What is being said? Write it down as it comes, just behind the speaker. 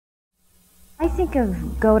think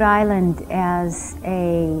of Goat Island as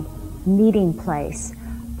a meeting place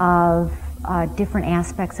of different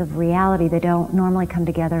aspects of reality that don't normally come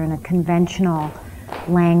together in a conventional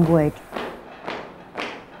language.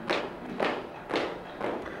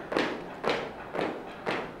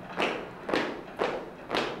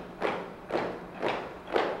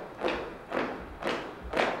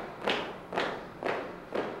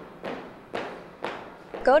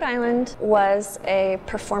 Goat Island was a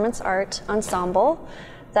performance art ensemble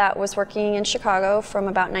that was working in Chicago from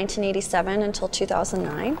about 1987 until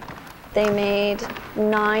 2009. They made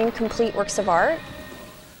 9 complete works of art.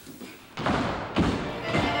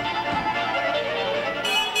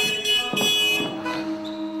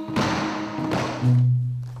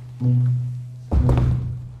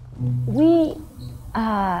 We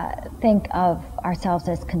think of ourselves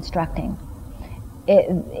as constructing.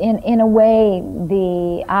 In a way,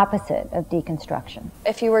 the opposite of deconstruction.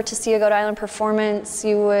 If you were to see a Goat Island performance,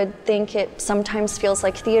 you would think it sometimes feels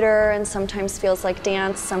like theater and sometimes feels like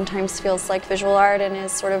dance, sometimes feels like visual art, and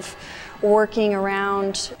is sort of working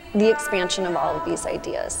around the expansion of all of these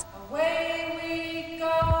ideas. Away we go,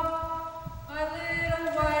 my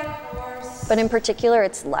little white horse. But in particular,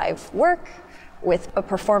 it's live work with a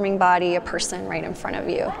performing body, a person right in front of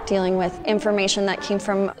you, dealing with information that came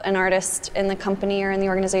from an artist in the company or in the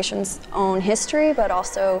organization's own history, but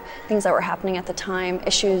also things that were happening at the time,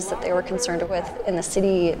 issues that they were concerned with in the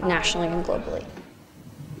city, nationally and globally.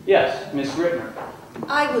 Yes, Ms. Rittner.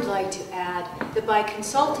 I would like to add that by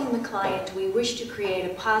consulting the client, we wish to create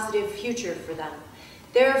a positive future for them.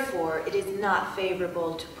 Therefore, it is not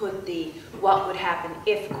favorable to put the what would happen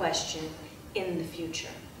if question in the future.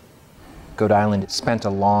 Goat Island spent a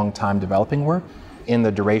long time developing work. In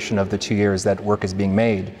the duration of the 2 years that work is being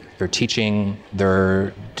made, they're teaching,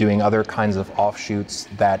 they're doing other kinds of offshoots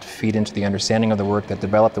that feed into the understanding of the work, that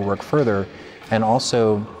develop the work further, and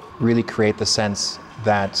also really create the sense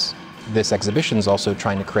that this exhibition is also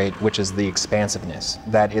trying to create, which is the expansiveness.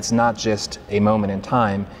 That it's not just a moment in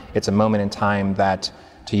time, it's a moment in time that,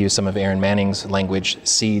 to use some of Aaron Manning's language,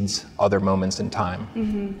 seeds other moments in time.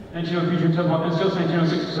 1903 June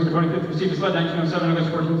 1906, December 25th, received a sled. 1907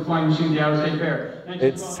 August 14th, flying machine, the Out-of-State Fair.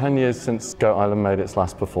 It's 10 years since Goat Island made its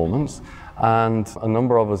last performance, and a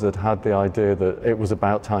number of us had the idea that it was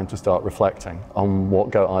about time to start reflecting on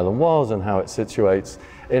what Goat Island was and how it situates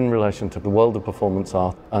in relation to the world of performance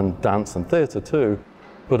art and dance and theatre too,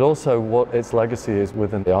 but also what its legacy is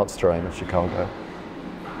within the arts terrain of Chicago.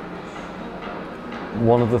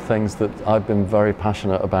 One of the things that I've been very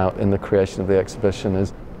passionate about in the creation of the exhibition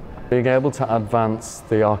is being able to advance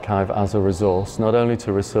the archive as a resource, not only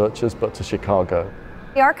to researchers but to Chicago.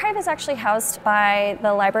 The archive is actually housed by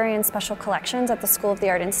the Library and Special Collections at the School of the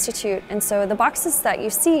Art Institute, and so the boxes that you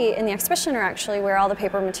see in the exhibition are actually where all the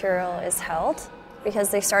paper material is held. Because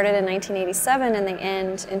they started in 1987 and they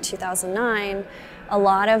end in 2009, a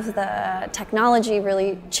lot of the technology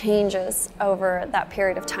really changes over that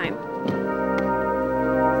period of time.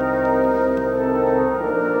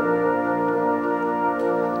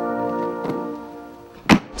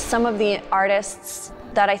 Some of the artists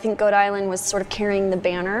that I think Goat Island was sort of carrying the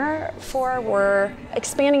banner for were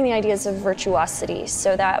expanding the ideas of virtuosity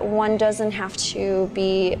so that one doesn't have to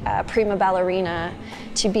be a prima ballerina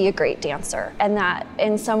to be a great dancer, and that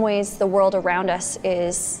in some ways the world around us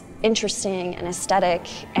is interesting and aesthetic,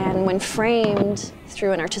 and when framed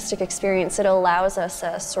through an artistic experience, it allows us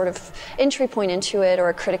a sort of entry point into it or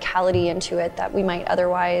a criticality into it that we might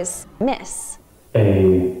otherwise miss.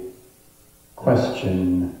 A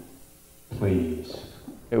question, please.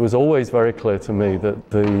 It was always very clear to me that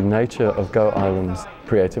the nature of Goat Island's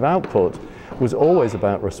creative output was always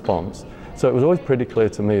about response. So it was always pretty clear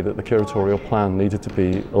to me that the curatorial plan needed to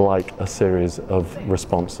be like a series of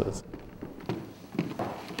responses.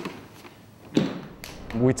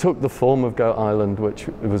 We took the form of Goat Island, which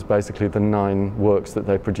was basically the 9 works that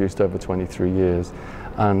they produced over 23 years,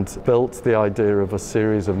 and built the idea of a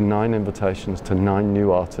series of 9 invitations to 9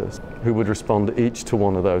 new artists who would respond each to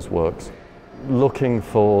one of those works, looking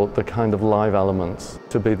for the kind of live elements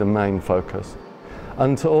to be the main focus,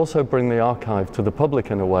 and to also bring the archive to the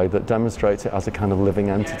public in a way that demonstrates it as a kind of living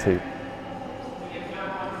entity.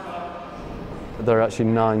 There are actually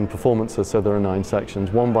 9 performances, so there are 9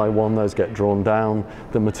 sections. One by one, those get drawn down.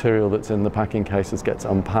 The material that's in the packing cases gets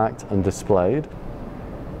unpacked and displayed.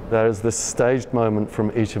 There's this staged moment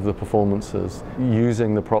from each of the performances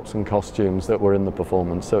using the props and costumes that were in the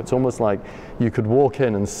performance. So it's almost like you could walk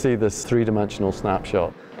in and see this 3-dimensional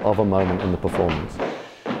snapshot of a moment in the performance.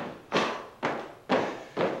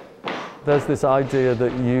 There's this idea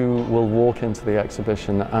that you will walk into the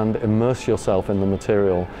exhibition and immerse yourself in the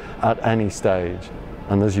material at any stage.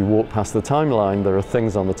 And as you walk past the timeline, there are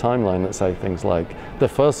things on the timeline that say things like, the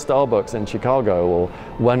first Starbucks in Chicago, or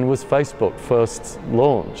when was Facebook first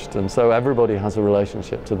launched? And so everybody has a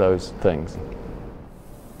relationship to those things.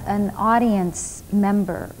 An audience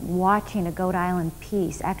member watching a Goat Island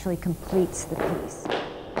piece actually completes the piece.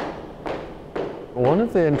 One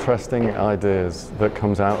of the interesting ideas that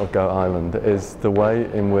comes out of Goat Island is the way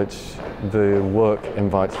in which the work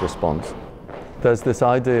invites response. There's this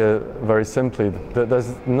idea, very simply, that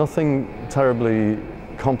there's nothing terribly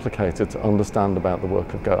complicated to understand about the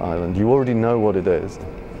work of Goat Island. You already know what it is.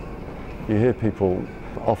 You hear people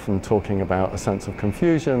often talking about a sense of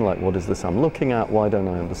confusion, like, what is this I'm looking at, why don't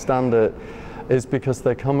I understand it? Is because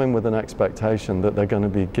they come in with an expectation that they're going to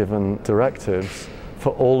be given directives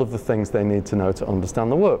for all of the things they need to know to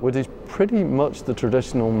understand the work, which is pretty much the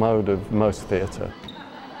traditional mode of most theatre.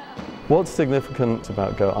 What's significant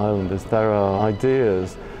about Goat Island is there are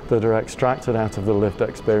ideas that are extracted out of the lived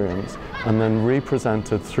experience and then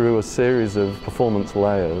represented through a series of performance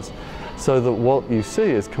layers, so that what you see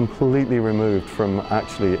is completely removed from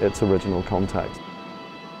actually its original context.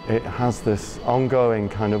 It has this ongoing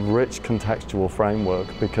kind of rich contextual framework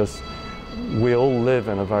because we all live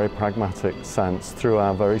in a very pragmatic sense through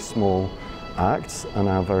our very small acts and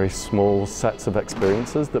our very small sets of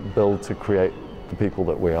experiences that build to create the people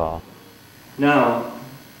that we are. Now,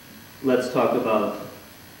 let's talk about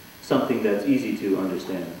something that's easy to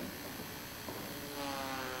understand.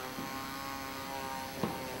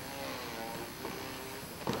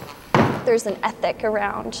 There's an ethic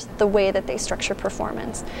around the way that they structure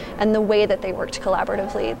performance and the way that they worked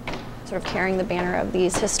collaboratively, sort of carrying the banner of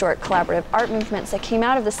these historic collaborative art movements that came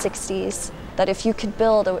out of the 60s, that if you could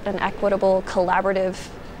build an equitable, collaborative,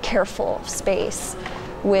 careful space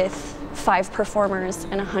with 5 performers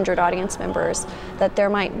and 100 audience members, that there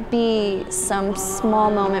might be some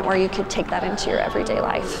small moment where you could take that into your everyday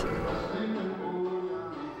life.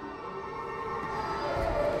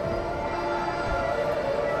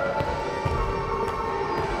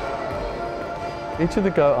 Each of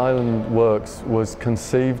the Goat Island works was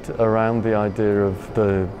conceived around the idea of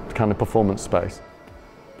the kind of performance space.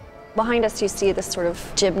 Behind us you see this sort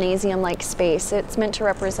of gymnasium-like space. It's meant to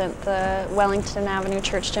represent the Wellington Avenue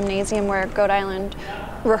Church Gymnasium where Goat Island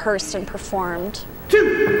rehearsed and performed.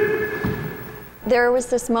 There was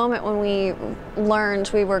this moment when we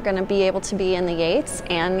learned we were going to be able to be in the Yates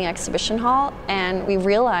and the exhibition hall, and we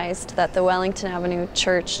realized that the Wellington Avenue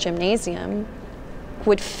Church Gymnasium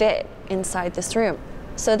would fit inside this room.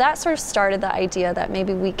 So that sort of started the idea that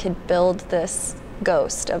maybe we could build this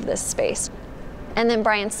ghost of this space. And then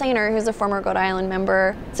Bryan, who's a former Goat Island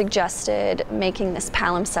member, suggested making this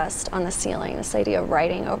palimpsest on the ceiling, this idea of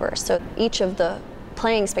writing over. So each of the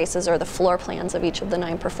playing spaces, or the floor plans of each of the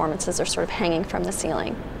 9 performances, are sort of hanging from the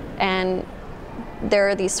ceiling. And there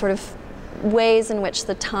are these sort of ways in which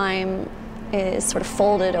the time is sort of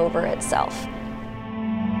folded over itself.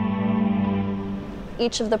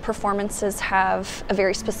 Each of the performances have a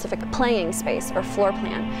very specific playing space or floor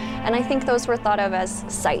plan. And I think those were thought of as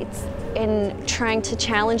sites, in trying to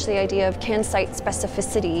challenge the idea of, can site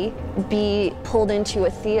specificity be pulled into a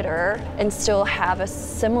theater and still have a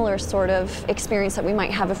similar sort of experience that we might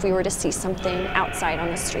have if we were to see something outside on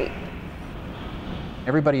the street.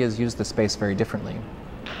 Everybody has used the space very differently.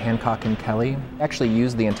 Hancock and Kelly actually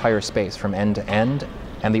used the entire space from end to end,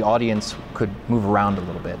 and the audience could move around a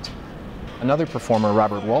little bit. Another performer,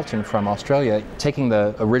 Robert Walton from Australia, taking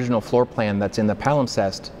the original floor plan that's in the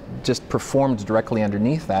palimpsest, just performed directly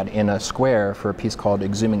underneath that in a square for a piece called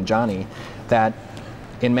Exhuming Johnny, that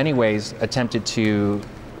in many ways attempted to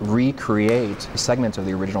recreate segments of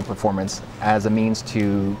the original performance as a means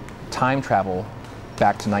to time travel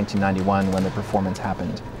back to 1991 when the performance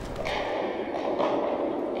happened.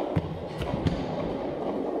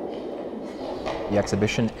 The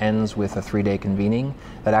exhibition ends with a 3-day convening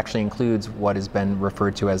that actually includes what has been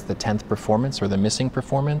referred to as the 10th performance, or the missing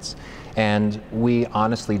performance, and we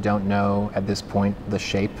honestly don't know at this point the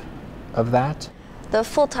shape of that. The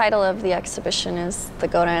full title of the exhibition is The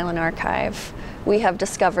Goat Island Archive. We have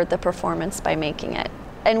discovered the performance by making it.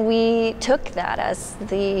 And we took that as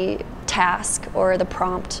the task or the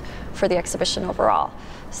prompt for the exhibition overall.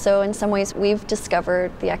 So in some ways we've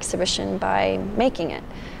discovered the exhibition by making it.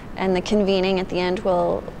 And the convening at the end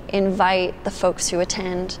will invite the folks who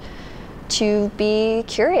attend to be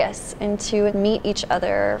curious and to meet each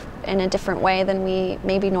other in a different way than we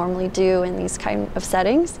maybe normally do in these kind of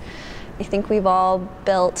settings. I think we've all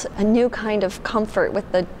built a new kind of comfort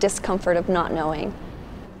with the discomfort of not knowing.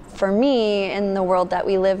 for me, in the world that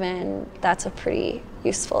we live in, that's a pretty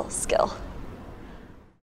useful skill.